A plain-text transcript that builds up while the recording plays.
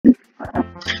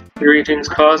Greetings,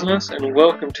 Cosmos, and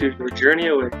welcome to Your Journey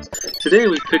Awaits. Today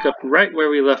we pick up right where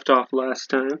we left off last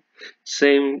time.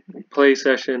 Same play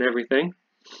session, everything.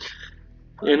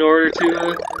 In order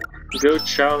to go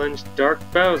challenge Dark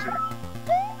Bowser.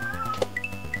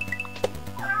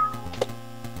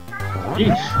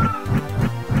 Yeesh.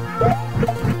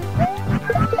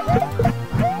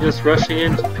 Just rushing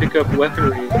in to pick up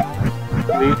weaponry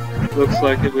looks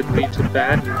like it would lead to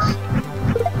badness.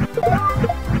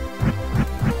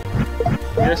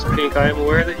 Yes, Pink, I am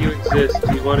aware that you exist.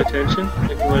 Do you want attention?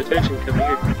 If you want attention, come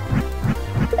here.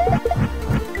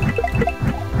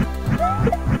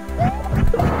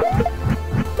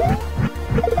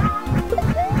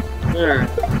 Alright.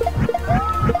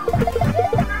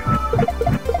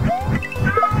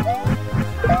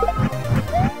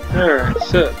 Alright,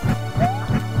 so...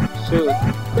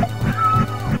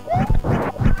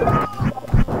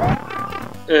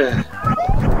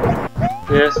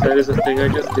 Yes, that is a thing I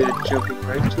just did, jumping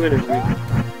right to an enemy.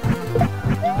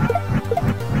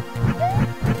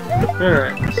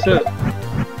 Alright, so...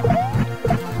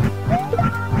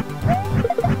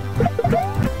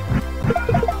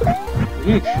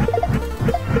 Yeesh.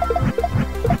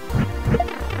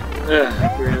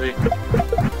 Really?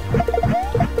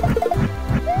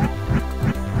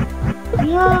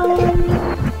 Yeah.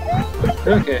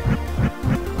 Okay.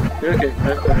 Okay,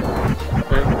 I'm fine.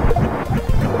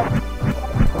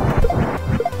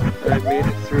 I made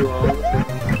it through all of it.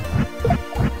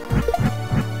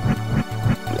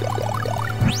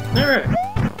 Alright.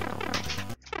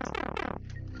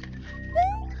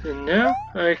 And now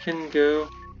I can go...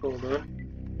 Hold on.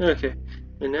 Okay.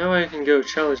 And now I can go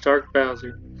challenge Dark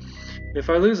Bowser. If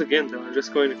I lose again though, I'm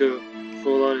just going to go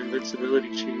full on invincibility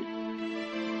cheat.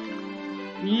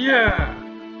 Yeah!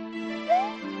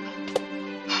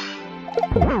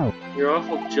 You're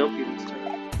awful jumpy this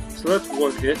time. So that's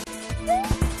one hit.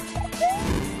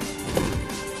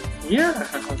 Yeah!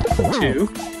 2.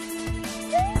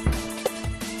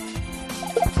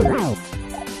 3.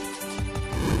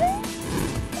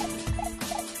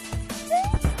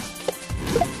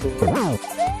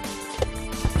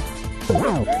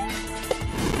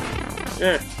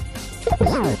 Yeah.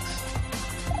 6.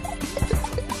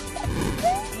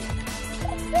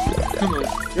 Come on.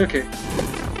 Okay.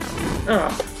 Oh,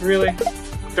 really?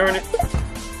 Darn it.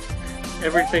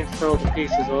 Everything fell to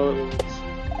pieces all at once.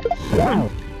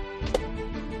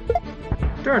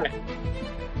 Darn it.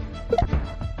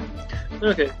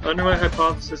 Okay, under my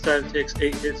hypothesis that it takes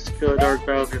 8 hits to kill a Dark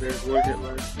Bowser, there's 1 hit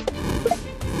left.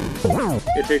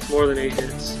 It takes more than 8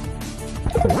 hits.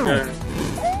 10.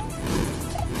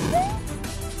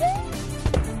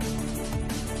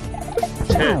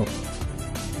 No.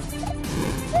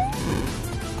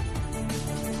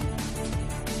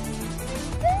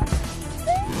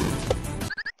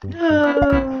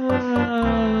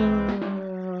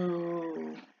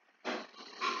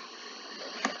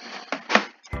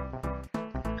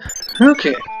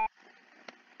 Okay.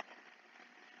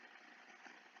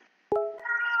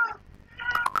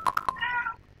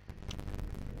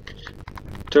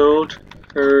 Don't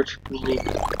hurt me.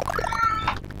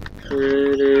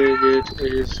 Renegade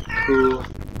is cool.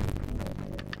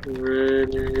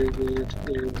 Renegade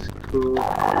is cool.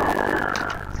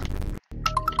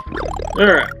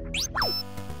 Alright.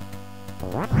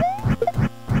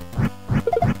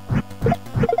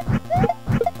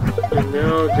 And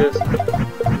now I'll just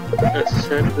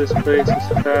ascend this place as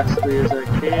fastly as I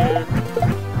can.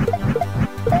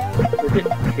 Forget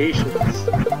patience.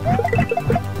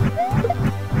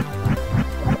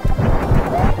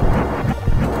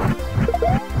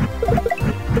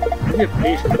 Forget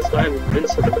patience, I'm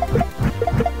invincible.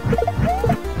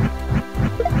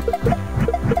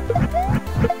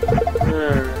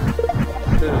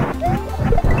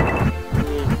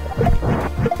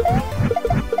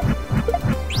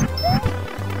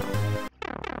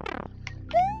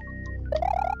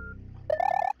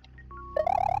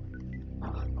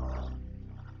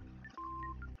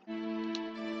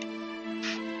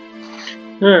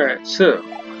 Alright, so.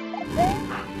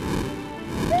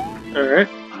 Alright.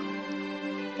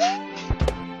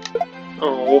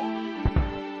 Oh.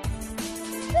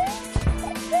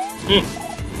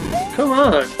 Come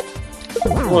on!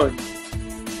 1.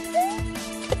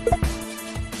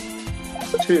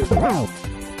 2.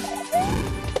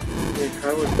 And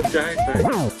how was the die back?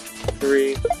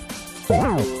 3.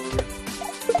 4.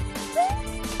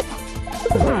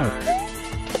 5.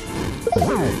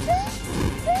 6.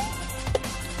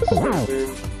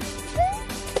 7.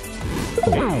 8.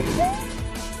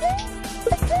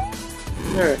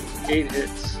 Alright, 8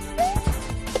 hits.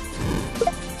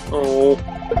 Oh.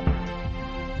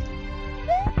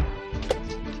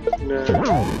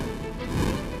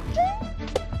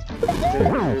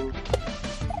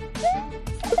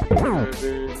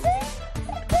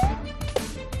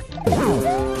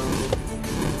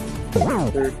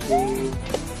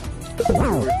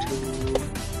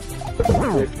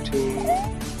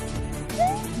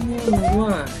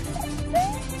 Why?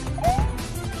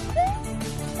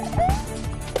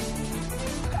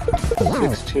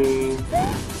 16.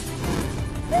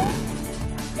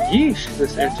 Yeesh,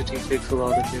 this entity takes a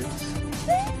lot of hits.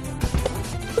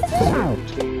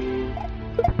 17.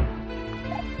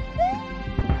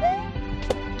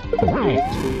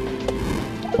 18.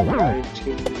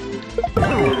 19.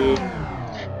 20.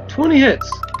 20 hits!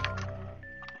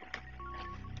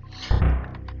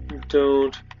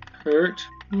 Don't hurt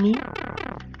me.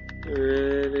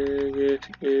 Renegade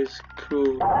is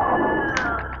cool.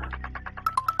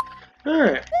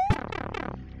 Alright.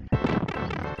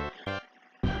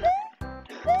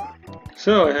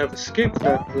 So I have escaped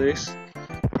that place,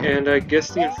 and I guess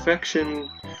the infection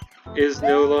is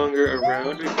no longer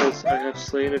around because I have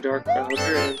slain a Dark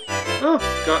Bowser and... oh!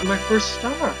 Got my first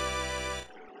star!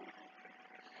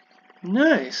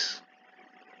 Nice!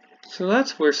 So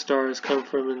that's where stars come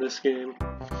from in this game.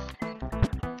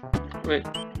 Wait,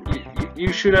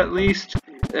 you should at least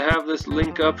have this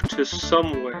link up to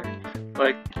somewhere.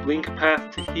 Like, link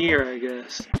path to here, I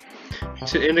guess.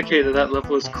 To indicate that that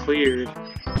level is cleared.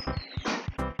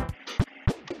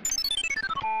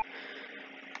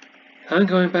 I'm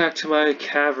going back to my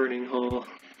caverning hole.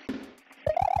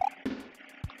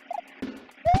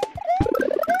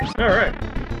 Alright.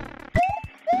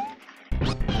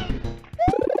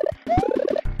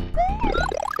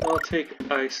 I'll take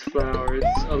Ice Flower.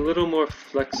 It's a little more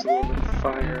flexible than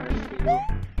Fire, I feel.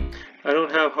 I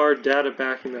don't have hard data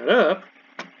backing that up.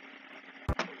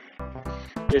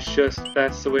 It's just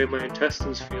that's the way my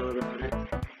intestines feel about it.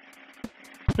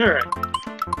 Alright.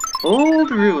 Old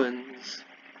ruins.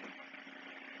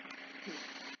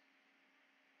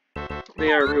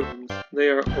 They are ruins. They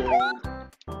are old.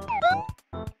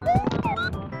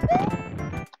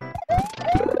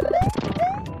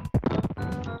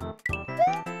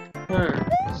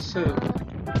 Alright, so...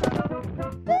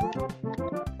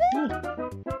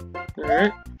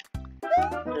 Alright.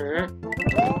 Alright.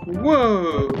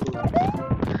 Whoa!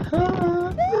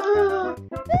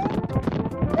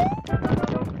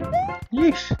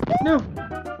 Yeesh! No!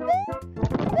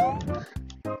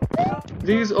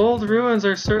 These old ruins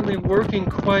are certainly working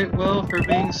quite well for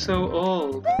being so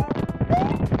old.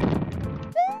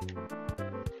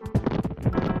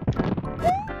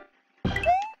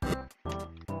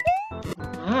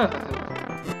 Ah.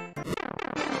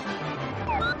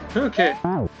 Okay.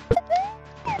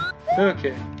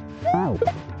 Okay. Oh,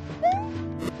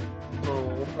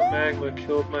 the magma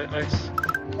killed my ice.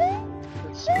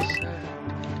 That's so sad.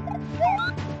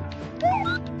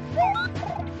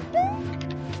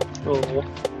 Oh.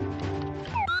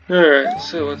 Alright,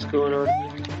 so what's going on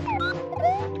here?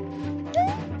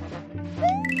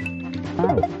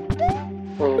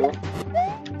 Oh.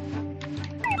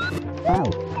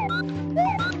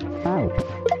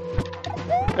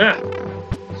 Ah!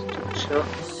 Chill.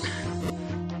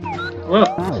 Well,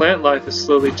 plant life is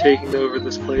slowly taking over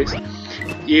this place,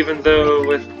 even though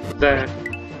with that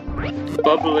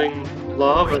bubbling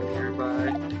lava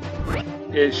nearby,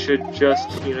 it should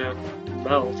just, you know,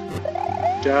 melt,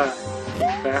 die,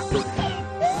 evaporate,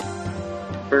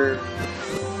 burn.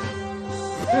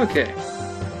 Okay.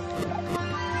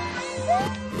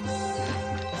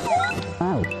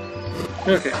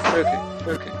 Okay, okay,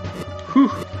 okay. Whew,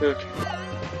 okay.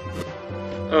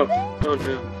 Oh, oh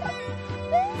no.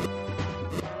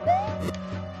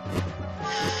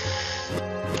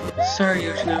 Sorry,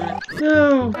 Yoshinori.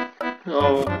 No!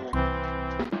 Oh.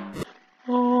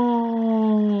 Oh.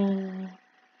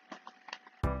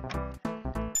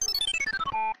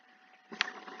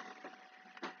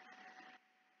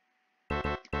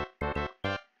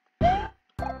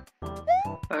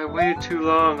 I waited too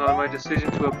long on my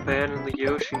decision to abandon the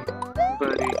Yoshi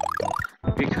buddy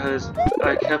because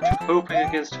I kept hoping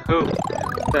against hope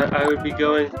that I would be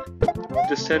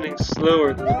descending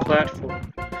slower than the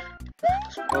platform.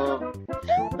 Oh,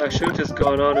 I should have just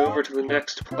gone on over to the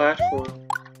next platform,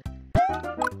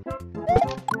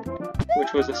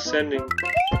 which was ascending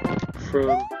from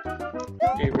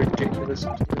a ridiculous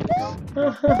place.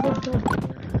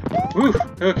 Whew,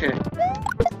 okay.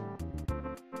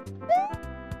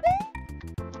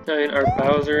 I mean, are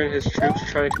Bowser and his troops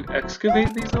trying to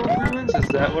excavate these old ruins? Is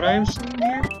that what I am seeing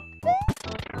here?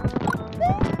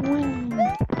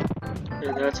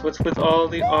 And that's what's with all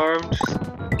the armed,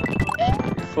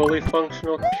 fully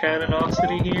functional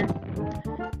cannonosity here?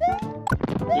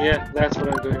 Yeah, that's what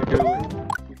I'm going to go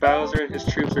with. Bowser and his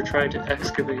troops are trying to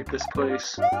excavate this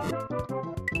place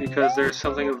because there's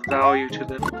something of value to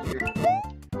them here.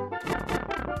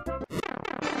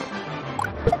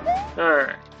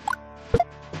 Alright.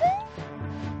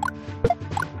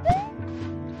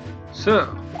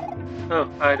 So, oh,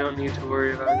 I don't need to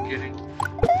worry about getting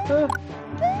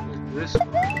this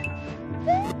one.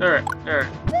 Alright,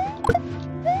 alright.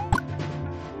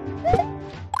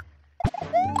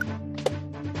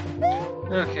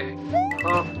 Okay,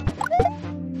 hop.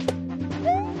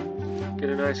 Get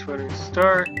a nice running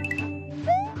start.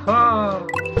 Ha!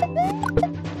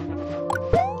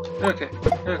 Okay,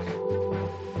 okay.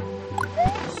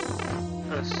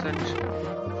 Ascension.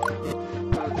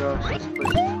 Oh gosh, this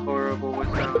place is horrible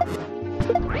without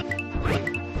a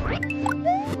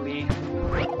leaf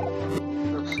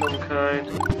of some kind.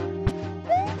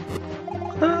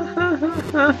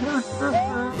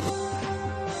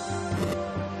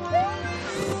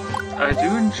 I do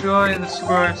enjoy the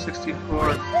Super Mario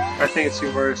 64. I think it's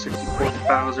Super Mario 64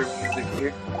 Bowser music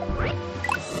here.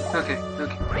 Okay,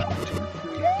 okay. 1, 2,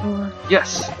 3, 4.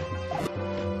 Yes!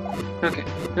 Okay,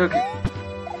 okay.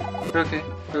 Okay,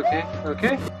 okay,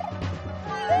 okay.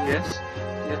 Yes,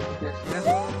 yes, yes, yes.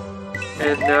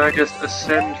 And now I just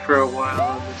ascend for a while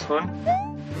on this one.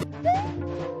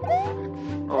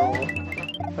 Oh,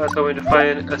 I was hoping to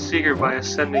find a secret by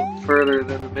ascending further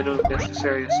than the minimum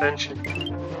necessary ascension.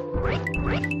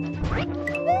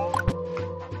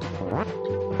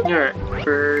 Alright,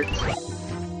 birds.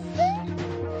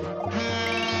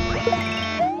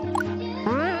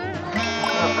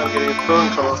 Oh, I'm getting a phone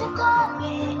call.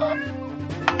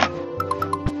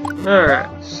 Alright,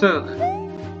 so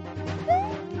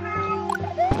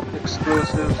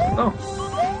explosives. Oh,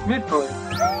 midpoint.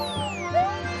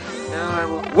 Now I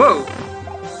will. Whoa!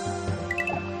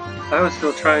 I was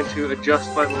still trying to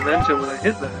adjust my momentum when I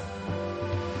hit that.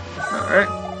 Alright,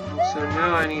 so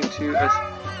now I need to.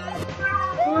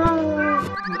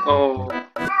 Oh.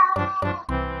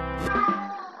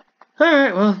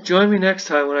 Alright, well, join me next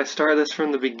time when I start this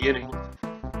from the beginning.